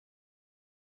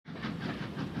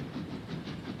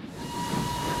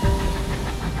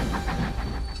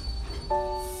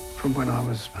from when I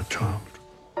was a child.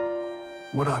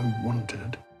 What I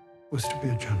wanted was to be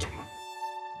a gentleman.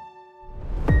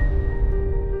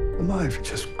 Life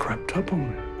just crept up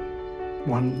on me,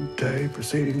 one day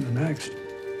preceding the next.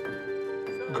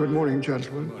 Good morning,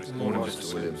 gentlemen. Good morning,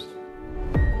 Mr. Williams.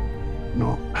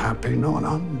 Not happy, not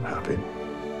unhappy.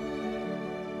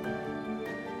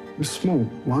 It was small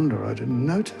wonder I didn't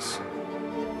notice.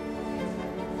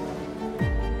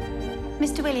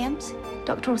 Mr. Williams,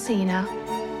 Doctor will see you now.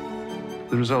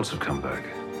 The results have come back.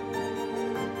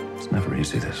 It's never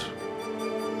easy, this.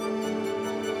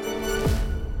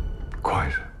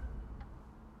 Quite.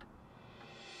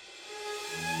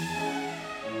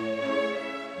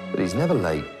 But he's never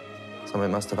late.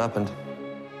 Something must have happened.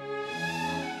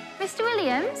 Mr.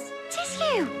 Williams, tis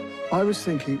you. I was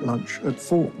thinking lunch at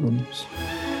Fortnum's.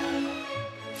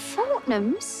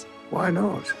 Fortnum's? Why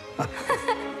not?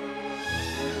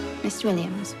 Mr.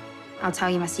 Williams, I'll tell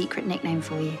you my secret nickname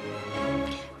for you.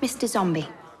 Mr. Zombie.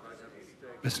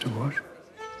 Mr. What?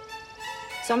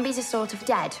 Zombies are sort of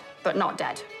dead, but not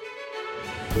dead.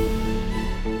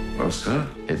 Well, sir,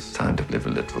 it's time to live a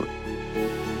little.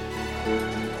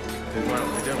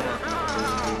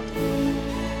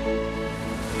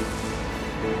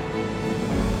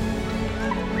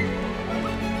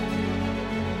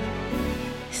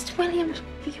 Mr. Williams,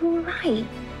 are you all right?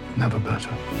 Never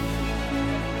better.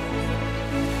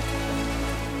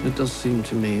 It does seem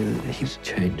to me that he's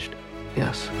changed,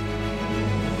 yes.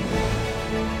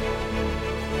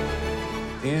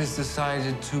 He has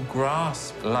decided to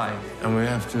grasp life, and we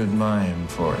have to admire him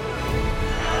for it.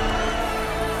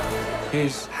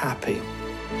 He's happy.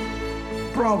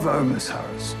 Bravo, Miss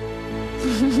Harris.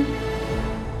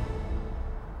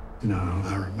 You know,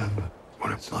 I remember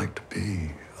what it's like to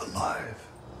be alive.